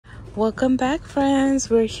Welcome back, friends.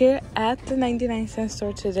 We're here at the 99-cent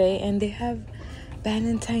store today and they have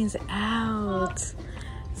Valentines out.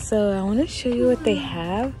 So I want to show you what they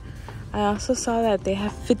have. I also saw that they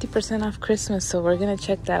have 50% off Christmas, so we're going to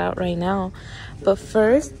check that out right now. But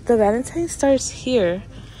first, the Valentine starts here.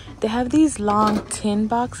 They have these long tin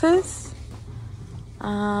boxes.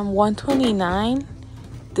 $129.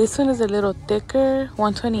 This one is a little thicker,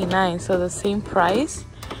 $129, so the same price.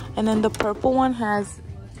 And then the purple one has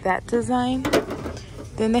that design.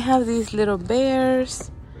 Then they have these little bears,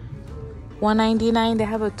 $199. They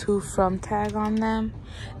have a to from tag on them.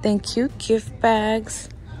 Then cute gift bags,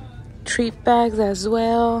 treat bags as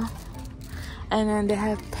well. And then they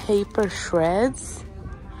have paper shreds.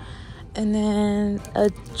 And then a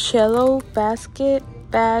cello basket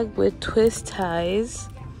bag with twist ties.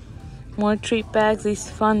 More treat bags, these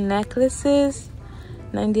fun necklaces,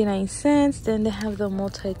 99 cents. Then they have the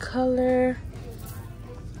multicolor,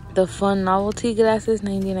 the fun novelty glasses,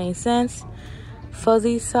 99 cents.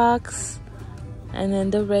 Fuzzy socks, and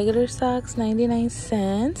then the regular socks, 99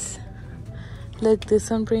 cents. Look, this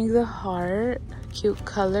one brings a heart, cute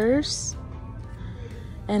colors.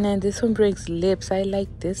 And then this one brings lips. I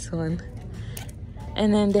like this one.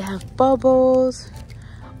 And then they have bubbles,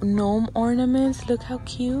 gnome ornaments. Look how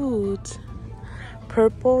cute.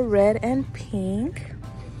 Purple, red, and pink.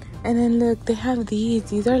 And then look, they have these.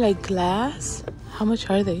 These are like glass. How much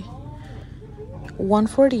are they?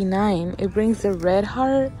 $149. It brings the red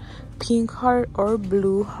heart, pink heart, or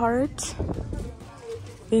blue heart.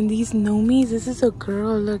 Then these gnomies. This is a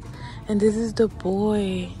girl, look. And this is the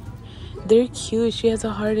boy. They're cute. She has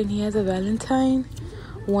a heart and he has a Valentine.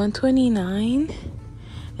 $129.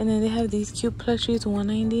 And then they have these cute plushies,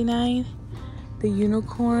 $199. The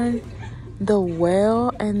unicorn, the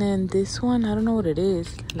whale, and then this one, I don't know what it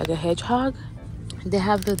is, like a hedgehog. They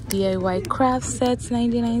have the DIY craft sets,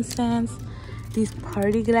 99 cents. These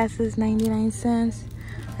party glasses, 99 cents.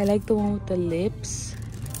 I like the one with the lips.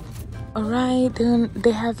 Alright, then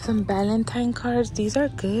they have some Valentine cards. These are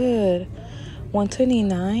good.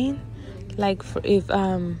 $129. Like for if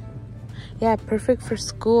yeah, perfect for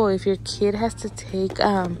school if your kid has to take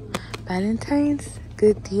Valentine's.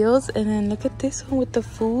 Good deals. And then look at this one with the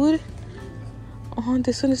food. Oh,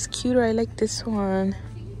 this one is cuter. I like this one.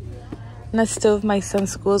 Not still if my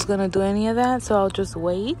son's school is gonna do any of that, so I'll just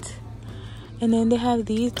wait. And then they have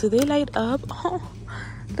these. Do they light up? Oh,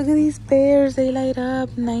 look at these bears. They light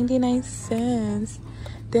up. 99 cents.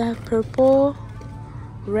 They have purple,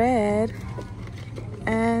 red,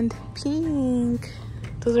 and pink.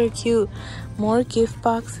 Those are cute. More gift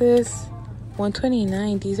boxes,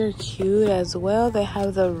 $129. These are cute as well. They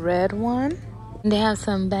have the red one. They have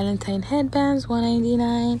some Valentine headbands,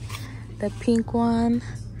 $199. The pink one,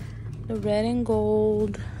 the red and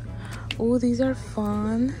gold. Oh, these are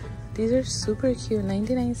fun. These are super cute,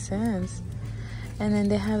 99 cents. And then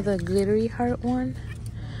they have the glittery heart one.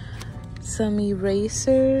 Some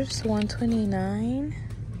erasers, $129.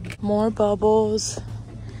 More bubbles.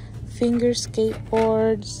 Finger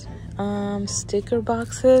skateboards, sticker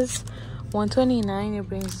boxes, $129. It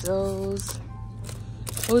brings those.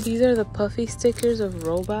 Oh, these are the puffy stickers of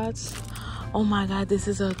robots. Oh my god, this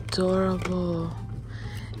is adorable.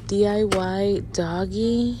 DIY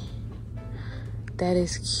doggy. That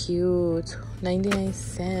is cute. 99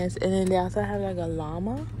 cents. And then they also have like a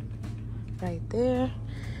llama right there.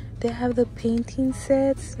 They have the painting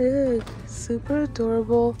sets. Look, super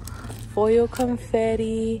adorable. Foil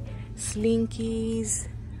confetti, slinkies,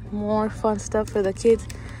 more fun stuff for the kids.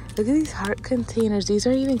 Look at these heart containers. These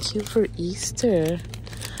are even cute for Easter.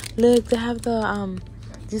 Look, they have the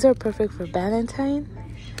these are perfect for Valentine,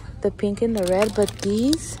 the pink and the red. But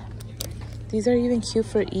these are even cute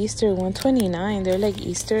for Easter. $129. They're like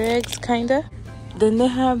Easter eggs kinda. Then they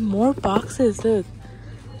have more boxes. Look,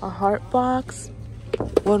 a heart box,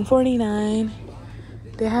 $149.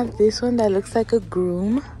 They have this one that looks like a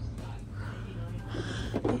groom.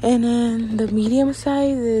 And then the medium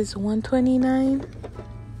size is $129.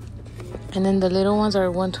 And then the little ones are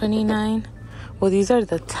 $129. Well, these are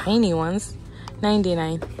the tiny ones,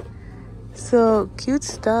 $99. So cute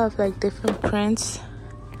stuff, like different prints.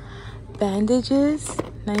 Bandages,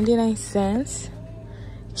 99 cents.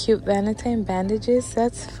 Cute Valentine bandages.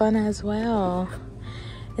 That's fun as well.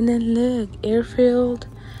 And then look, air-filled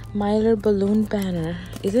Mylar balloon banner.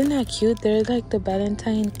 Isn't that cute? They're like the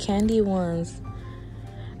Valentine candy ones.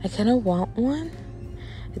 I kind of want one.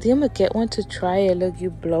 I think I'm gonna get one to try it. Look, you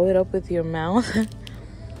blow it up with your mouth.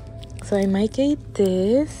 So I might get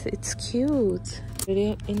this. It's cute. Put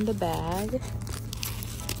it in the bag.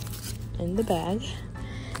 In the bag.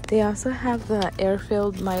 They also have the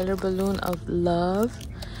air-filled Mylar balloon of love.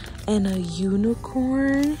 and a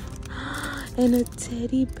unicorn and a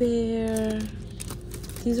teddy bear.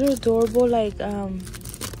 These are adorable, like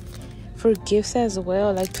for gifts as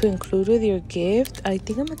well, like to include with your gift. I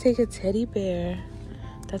think I'm gonna take a teddy bear.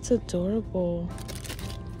 That's adorable.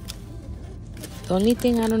 The only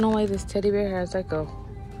thing, I don't know why this teddy bear has like a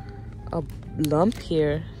lump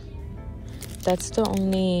here. That's the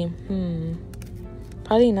only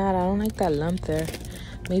probably not. I don't like that lump there.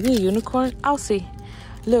 Maybe a unicorn. I'll see.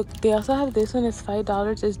 Look, they also have this one. It's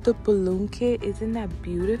 $5. It's the balloon kit. Isn't that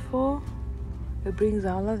beautiful? It brings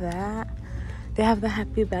all of that. They have the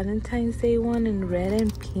Happy Valentine's Day one in red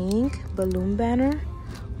and pink balloon banner,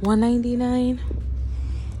 $1.99.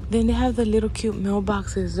 Then they have the little cute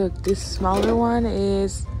mailboxes. Look, this smaller one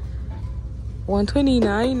is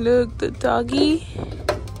 $1.29. Look, the doggy.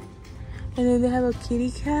 And then they have a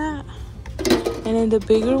kitty cat. And then the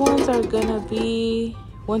bigger ones are gonna be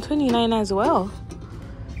 $1.29 as well.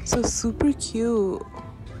 So super cute.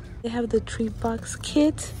 They have the treat box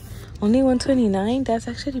kit, only $1.29. That's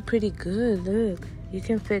actually pretty good. Look, you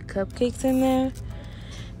can fit cupcakes in there.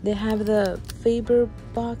 They have the Faber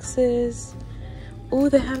boxes. Oh,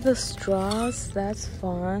 they have the straws. That's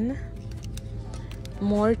fun.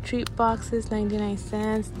 More treat boxes, 99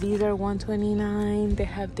 cents. These are $1.29. They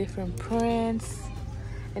have different prints.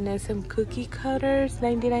 And then some cookie cutters,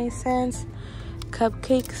 99 cents.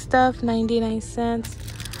 Cupcake stuff, 99 cents.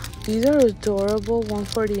 These are adorable,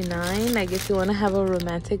 $1.49. Like if you want to have a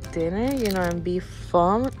romantic dinner, you know, and be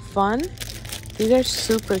fun. These are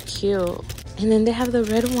super cute. And then they have the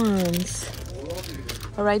red ones.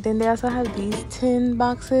 All right, then they also have these tin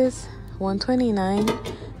boxes,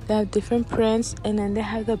 $1.29. They have different prints, and then they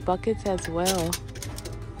have the buckets as well.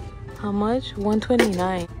 How much?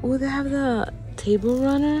 $1.29. Oh, they have the table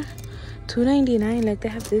runner, $2.99. Like they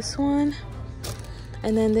have this one,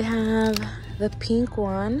 and then they have the pink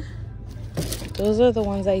one. Those are the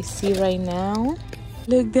ones I see right now.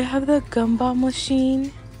 Look, they have the gumball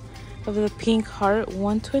machine of the pink heart,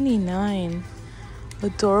 $1.29.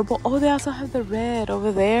 Adorable. Oh, they also have the red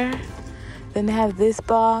over there. Then they have this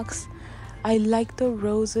box. I like the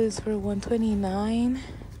roses for $1.29.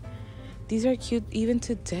 These are cute even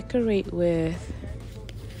to decorate with,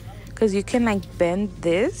 because you can like bend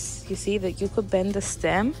this. You see that you could bend the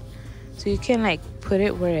stem, so you can like put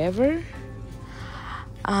it wherever.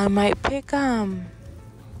 I might pick a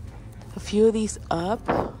few of these up.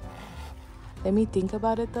 Let me think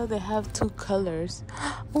about it though. They have two colors.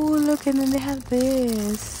 Oh, look, and then they have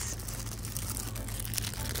this.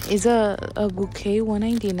 It's a bouquet,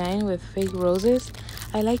 $1.99 with fake roses.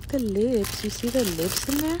 I like the lips. You see the lips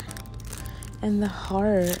in there? And the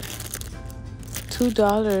heart.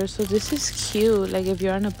 $2. So this is cute. Like if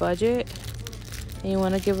you're on a budget and you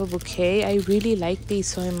want to give a bouquet. I really like these,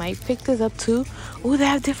 so I might pick this up too. Oh, they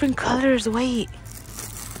have different colors. Wait.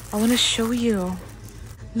 I want to show you.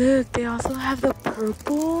 Look, they also have the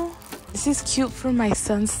purple. This is cute for my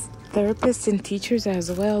son's therapists and teachers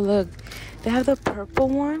as well. Look, they have the purple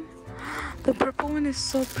one. The purple one is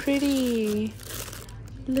so pretty.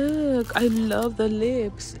 Look, I love the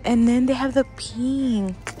lips. And then they have the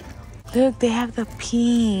pink. Look, they have the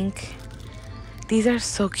pink. These are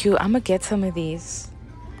so cute. I'm gonna get some of these,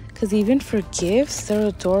 because even for gifts, they're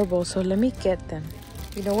adorable. So let me get them.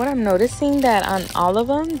 You know what I'm noticing? That on all of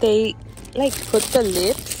them, they like put the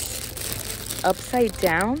lips upside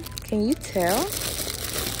down. Can you tell?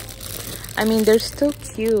 I mean, they're still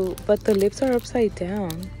cute, but the lips are upside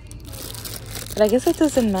down. But I guess it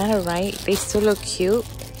doesn't matter, right? They still look cute.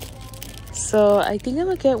 So I think I'm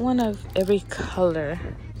gonna get one of every color.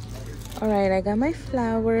 All right, I got my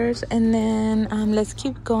flowers, and then let's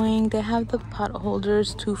keep going. They have the pot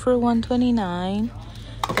holders, 2 for $1.29.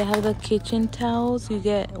 They have the kitchen towels. You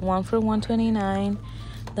get 1 for $1.29.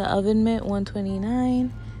 The oven mitt,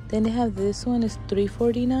 $1.29. Then they have this one, is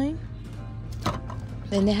 $3.49.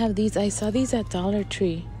 Then they have these. I saw these at Dollar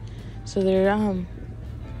Tree, so they're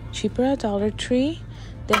cheaper at Dollar Tree.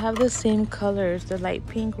 They have the same colors, the light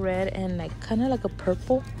pink, red, and like kind of like a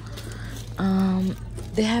purple.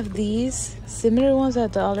 They have these similar ones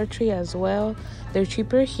at Dollar Tree as well. They're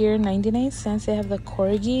cheaper here, 99 cents. They have the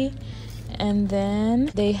corgi, and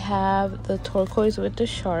then they have the turquoise with the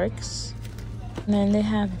sharks. And then they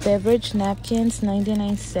have beverage napkins,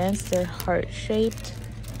 99 cents. They're heart-shaped.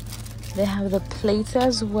 They have the plates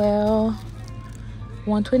as well.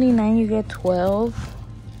 $1.29, you get 12.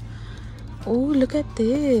 Oh, look at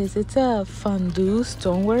this. It's a fondue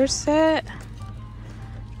stoneware set.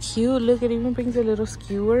 Cute. Look, it even brings the little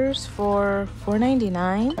skewers for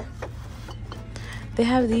 $4.99. They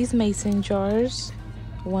have these mason jars,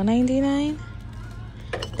 $1.99.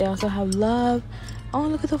 They also have love. Oh,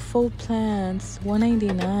 look at the faux plants.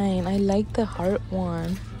 $1.99. I like the heart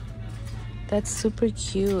one. That's super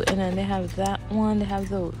cute. And then they have that one. They have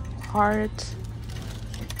the heart.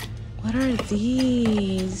 What are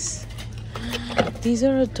these? These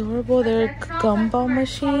are adorable. They're gumball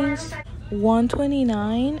machines.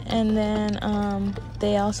 $1.29. And then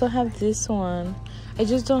they also have this one. I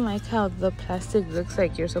just don't like how the plastic looks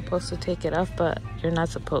like you're supposed to take it off, but you're not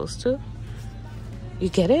supposed to. You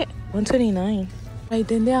get it? $1.29. Right,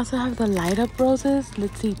 then they also have the light up roses.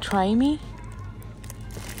 Let's see, try me.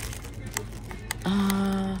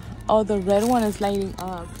 Oh, the red one is lighting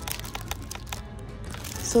up.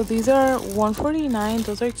 So these are $1.49.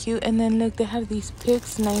 Those are cute. And then look, they have these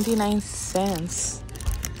picks, 99 cents.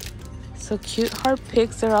 So cute heart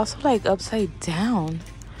picks. They're also like upside down.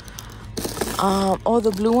 Oh,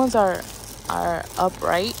 the blue ones are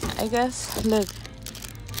upright, I guess. Look.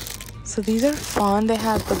 So these are fun. They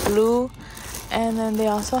have the blue, and then they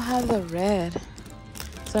also have the red.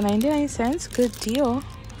 So 99 cents, good deal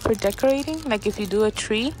for decorating. Like if you do a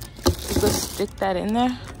tree, you could stick that in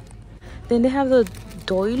there. Then they have the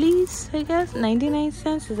doilies, I guess, 99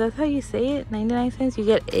 cents. Is that how you say it? 99 cents, you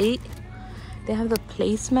get 8. They have the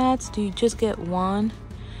placemats. Do you just get one?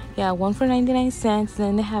 Yeah, one for 99 cents.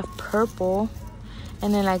 Then they have purple,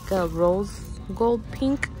 and then like a rose gold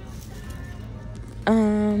pink.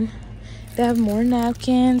 They have more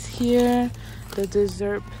napkins here. The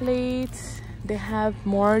dessert plates. They have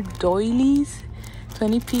more doilies,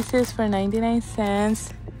 20 pieces for 99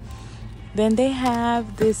 cents. Then they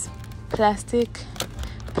have this plastic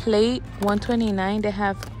plate, $1.29. They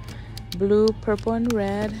have blue, purple, and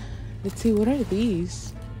red. Let's see, what are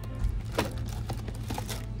these?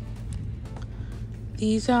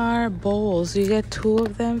 These are bowls. You get 2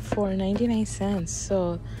 of them for 99 cents.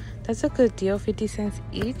 So that's a good deal, 50 cents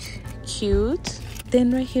each. Cute.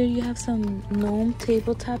 Then right here you have some gnome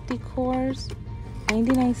tabletop decors,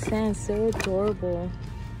 99 cents. They're adorable.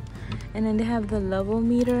 And then they have the level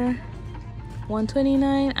meter,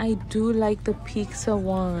 $1.29. I do like the pizza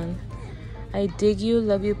one. I dig you,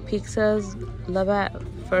 love you pizzas, love at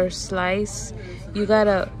first slice. You got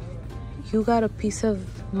a piece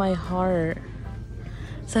of my heart.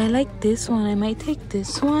 So I like this one. I might take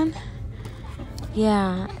this one.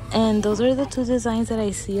 Yeah, and those are the 2 designs that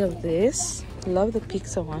I see of this. Love the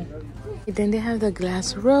pizza one. Then they have the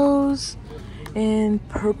glass rose in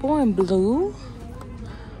purple and blue.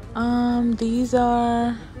 These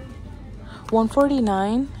are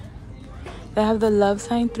 $1.49. They have the love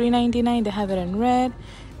sign, $3.99. They have it in red.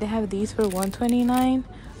 They have these for $1.29.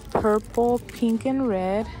 Purple, pink, and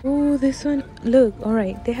red. Oh, this one, look, all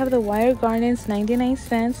right. They have the wire garlands, 99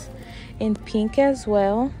 cents, in pink as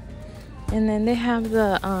well. And then they have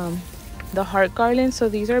the heart garland. So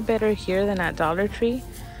these are better here than at Dollar Tree.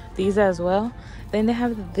 These as well. Then they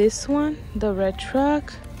have this one, the red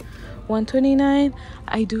truck, $1.29.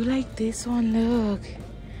 I do like this one. Look,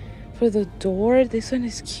 for the door, this one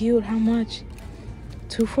is cute. How much?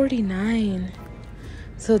 $2.49.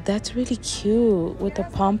 So that's really cute with the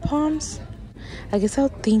pom-poms. I guess I'll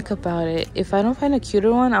think about it. If I don't find a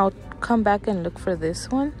cuter one, I'll come back and look for this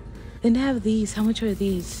one. Then they have these. How much are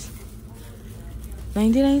these?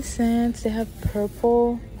 99 cents. They have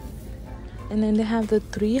purple, and then they have the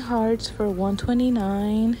 3 hearts for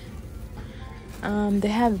 $1.29. They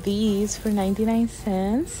have these for 99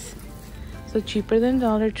 cents, so cheaper than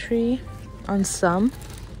Dollar Tree on some.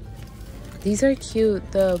 These are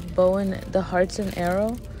cute, the bow and the hearts and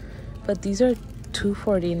arrow, but these are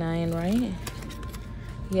 $2.49, right?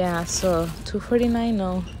 Yeah, so $2.49.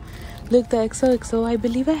 No, look, the XOXO, I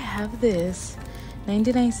believe I have this,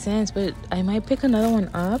 99 cents, but I might pick another one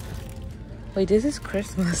up. Wait, this is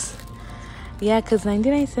Christmas. Yeah, because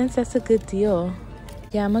 99 cents, that's a good deal.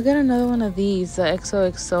 Yeah, I'm gonna get another one of these, the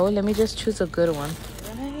XOXO. Let me just choose a good one.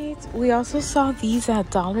 Right, we also saw these at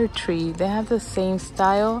Dollar Tree. They have the same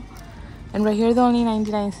style, and right here they're only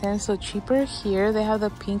 99 cents, so cheaper here. They have the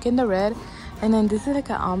pink and the red, and then this is like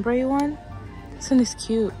an ombre one. This one is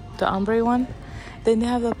cute, the ombre one. Then they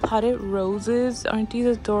have the potted roses. Aren't these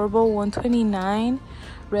adorable? $1.29.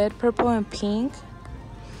 Red, purple, and pink.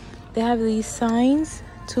 They have these signs,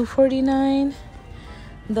 $2.49.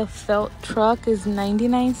 The felt truck is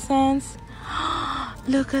 99 cents.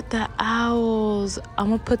 Look at the owls.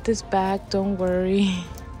 I'm gonna put this back, don't worry.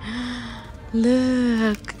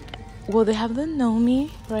 Look. Well, they have the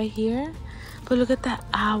Nomi right here, but look at that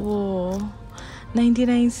owl.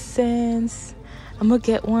 99 cents. I'm gonna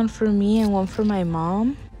get one for me and one for my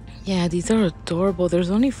mom. Yeah, these are adorable.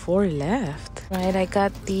 There's only 4 left. Right, I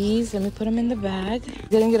got these. Let me put them in the bag.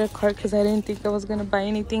 Didn't get a cart because I didn't think I was gonna buy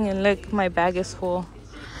anything, and look, my bag is full.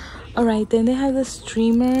 All right, then they have the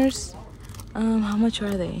streamers. How much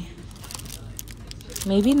are they?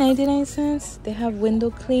 Maybe 99 cents. They have window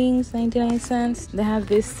clings, 99 cents. They have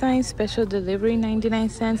this sign, special delivery, 99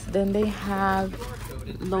 cents. Then they have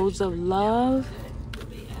loads of love.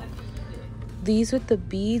 These with the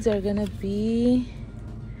beads are gonna be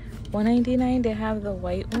 $1.99. They have the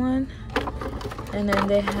white one, and then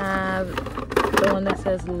they have the one that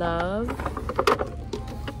says love.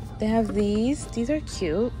 They have these are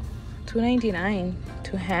cute, $2.99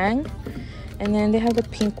 to hang. And then they have the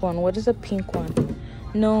pink one. What is the pink one?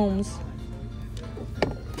 Gnomes.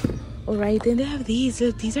 All right, then they have these.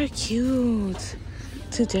 Look, these are cute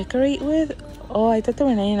to decorate with. Oh, I thought they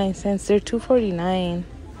were 99 cents. They're $2.49.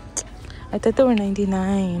 I thought they were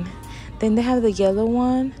 99. Then they have the yellow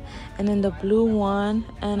one, and then the blue one,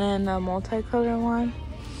 and then a multicolor one.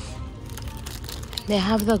 They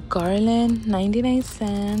have the garland, 99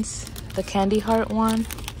 cents. The candy heart one.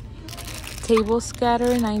 Table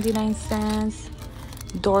scatter, 99 cents.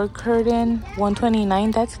 Door curtain,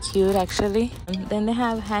 $1.29. That's cute, actually. And then they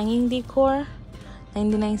have hanging decor,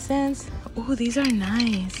 99 cents. Oh, these are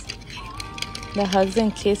nice. The hugs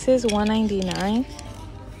and kisses, $1.99.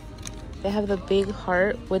 They have the big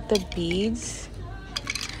heart with the beads.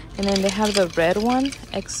 And then they have the red one,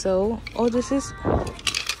 XO. Oh, this is...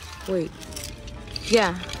 Wait.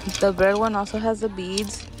 Yeah, the red one also has the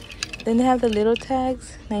beads. Then they have the little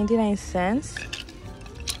tags, 99 cents.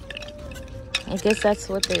 I guess that's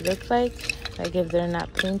what they look like if they're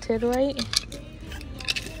not painted right.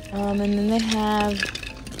 And then they have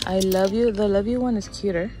I love you. The love you one is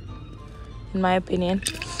cuter, in my opinion.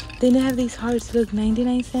 Then they have these hearts. Look,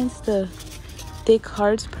 99 cents. The thick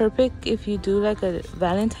hearts, perfect if you do like a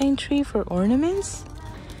Valentine tree for ornaments.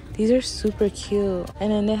 These are super cute.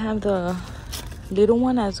 And then they have the little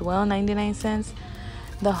one as well, 99 cents.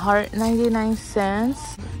 The heart, 99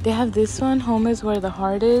 cents. They have this one, home is where the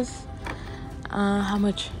heart is. How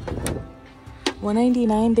much?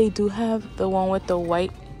 $1.99. They do have the one with the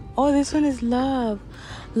white. Oh, this one is love.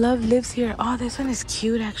 Love lives here. Oh, this one is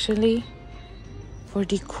cute actually. For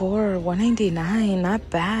decor, $1.99. Not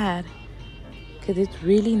bad. Because it's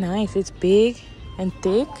really nice. It's big and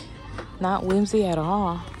thick. Not whimsy at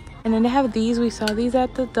all. And then they have these. We saw these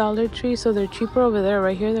at the Dollar Tree, so they're cheaper over there.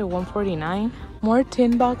 Right here, they're $1.49. More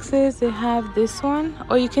tin boxes. They have this one.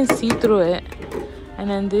 Oh, you can see through it. And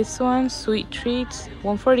then this one, Sweet Treats,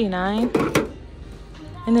 $1.49.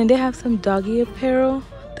 And then they have some doggy apparel.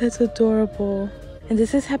 That's adorable. And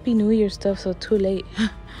this is Happy New Year stuff, so too late.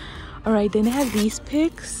 All right, then they have these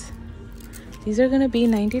picks. These are gonna be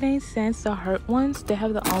 99 cents. The heart ones. They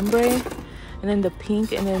have the ombre, and then the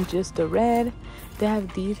pink, and then just the red. They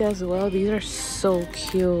have these as well. These are so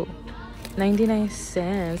cute. 99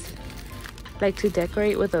 cents. Like to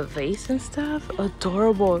decorate with a vase and stuff.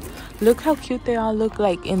 Adorable. Look how cute they all look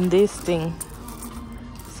like in this thing.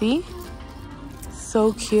 See?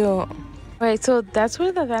 So cute. All right, so that's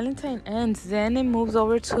where the Valentine ends. Then it moves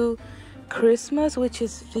over to Christmas, which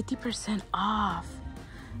is 50% off.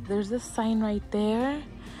 There's a sign right there.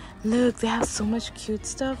 Look, they have so much cute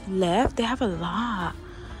stuff left. They have a lot.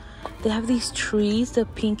 They have these trees, the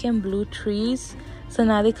pink and blue trees. So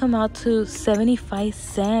now they come out to 75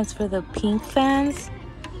 cents for the pink fans.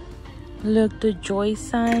 Look, the joy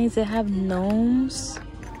signs. They have gnomes.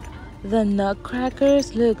 The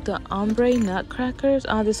nutcrackers. Look, the ombre nutcrackers.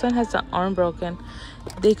 Oh, this one has the arm broken.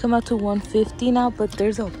 They come out to $1.50 now, but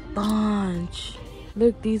there's a bunch.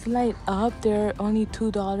 Look, these light up. They're only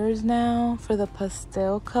 $2 now for the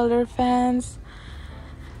pastel color fans.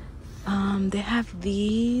 They have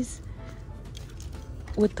these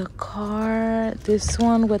with the car. This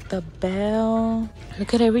one with the bell.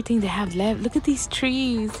 Look at everything they have left. Look at these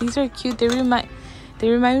trees. These are cute. They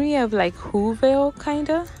remind me of like Whoville,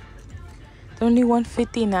 kinda. They're only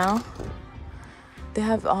 $1.50 now. They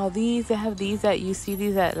have all these. They have these that you see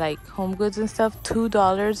these at like Home Goods and stuff.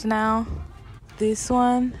 $2 now. This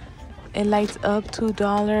one, it lights up,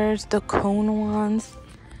 $2. The cone ones,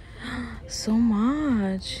 so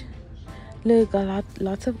much. Look,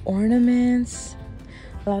 lots of ornaments,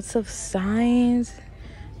 lots of signs.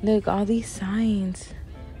 Look, all these signs.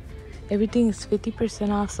 Everything is 50%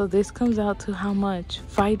 off. So this comes out to how much?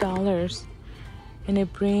 $5. And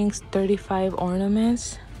it brings 35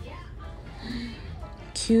 ornaments.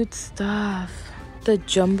 Cute stuff. The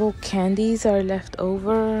jumbo candies are left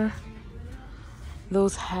over.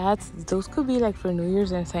 Those hats, those could be like for New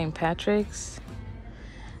Year's and St. Patrick's.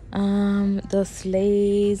 The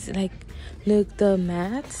sleighs, like, look, the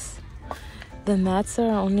mats. The mats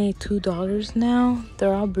are only $2 now.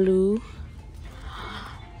 They're all blue.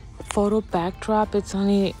 Photo backdrop, it's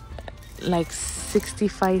only like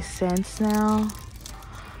 65 cents now.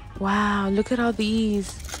 Wow, look at all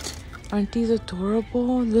these. Aren't these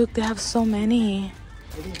adorable? Look, they have so many.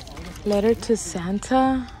 Letter to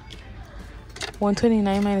Santa,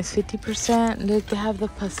 $129 minus 50%. Look, they have the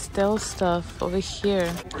pastel stuff over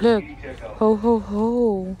here. Look, ho ho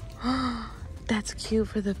ho. That's cute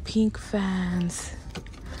for the pink fans.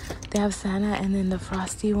 They have Santa and then the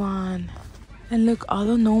frosty one. And look, all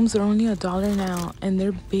the gnomes are only $1 now, and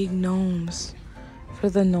they're big gnomes. For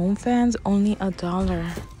the gnome fans, only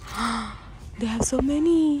 $1. They have so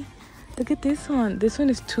many. Look at this one. This one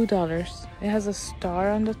is $2. It has a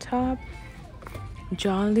star on the top.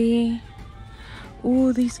 Jolly.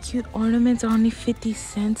 Ooh, these cute ornaments are only 50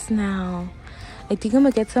 cents now. I think I'm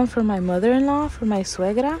gonna get some for my mother-in-law, for my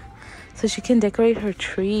suegra, so she can decorate her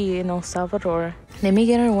tree in El Salvador. Let me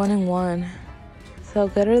get her 1-in-1. So I'll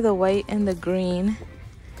get her the white and the green.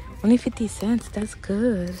 Only 50 cents, that's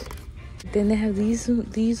good. Then they have these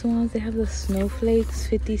ones. They have the snowflakes,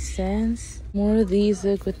 50 cents. More of these,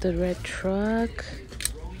 look, with the red truck.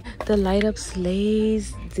 The light up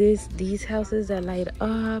sleighs. These houses that light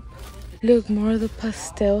up. Look, more of the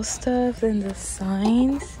pastel stuff and the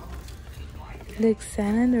signs. Look,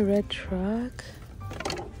 Santa and the red truck.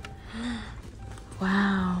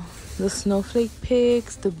 Wow. The snowflake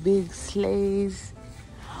pigs, the big sleighs.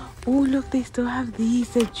 Oh, look, they still have these,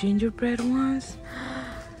 the gingerbread ones.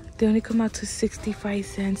 They only come out to 65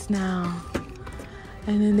 cents now.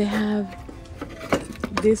 And then they have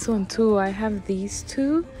this one too. I have these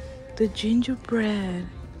two. The gingerbread.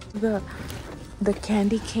 The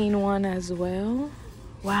candy cane one as well.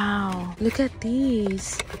 Wow. Look at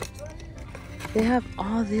these. They have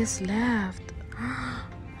all this left.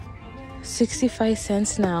 65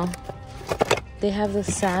 cents now. They have the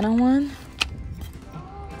Santa one.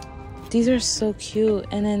 These are so cute.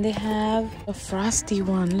 And then they have a frosty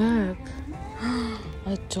one. Look.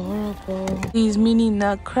 Adorable. These mini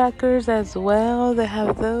nutcrackers as well. They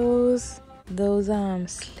have those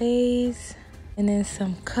sleighs. And then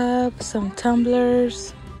some cups, some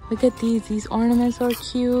tumblers. Look at these. These ornaments are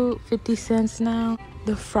cute. 50 cents now.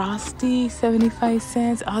 The frosty, 75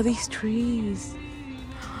 cents. All these trees.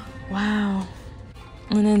 Wow.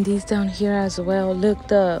 And then these down here as well. Look,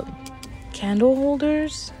 the candle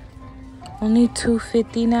holders. Only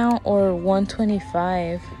 $2.50 now, or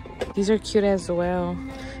 $1.25. These are cute as well.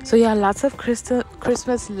 So yeah, lots of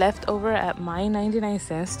Christmas left over at my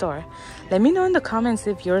 99-cent store. Let me know in the comments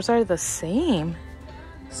if yours are the same.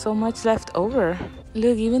 So much left over.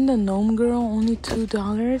 Look, even the gnome girl, only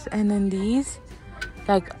 $2. And then these,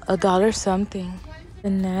 like $1 something. The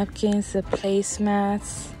napkins, the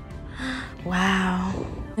placemats. Wow.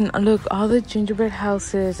 And look, all the gingerbread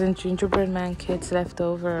houses and gingerbread man kits left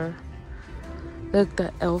over. Look,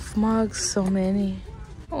 the elf mugs, so many.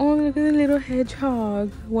 Oh, look at the little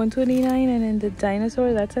hedgehog, $1.29, and then the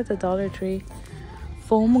dinosaur, that's at the Dollar Tree.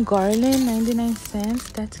 Foam garland, 99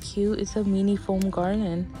 cents. That's cute. It's a mini foam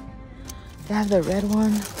garland. They have the red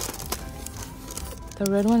one.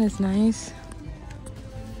 The red one is nice.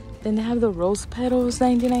 Then they have the rose petals,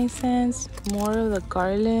 99 cents. More of the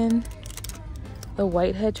garland. The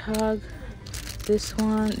white hedgehog. This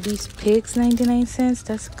one. These pigs, 99 cents.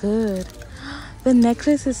 That's good. The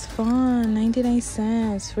necklace is fun, 99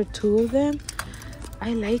 cents for 2 of them.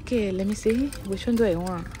 I like it. Let me see. Which one do I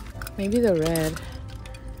want? Maybe the red.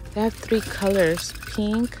 They have 3 colors.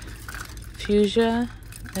 Pink, fuchsia,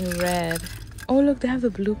 and red. Oh, look, they have the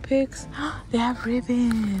blue pigs. They have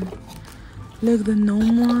ribbon. Look, the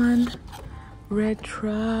gnome one. Red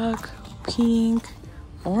truck, pink,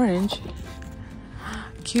 orange.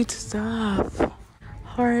 Cute stuff.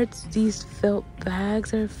 Hearts. These felt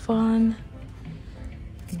bags are fun.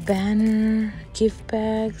 Banner, gift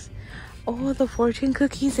bags. Oh, the fortune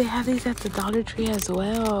cookies, they have these at the Dollar Tree as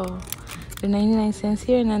well. They're 99 cents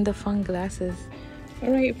here. And then the fun glasses. All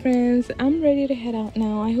right, friends, I'm ready to head out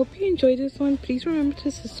now. I hope you enjoyed this one. Please remember to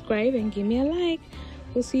subscribe and give me a like.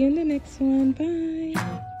 We'll see you in the next one. Bye.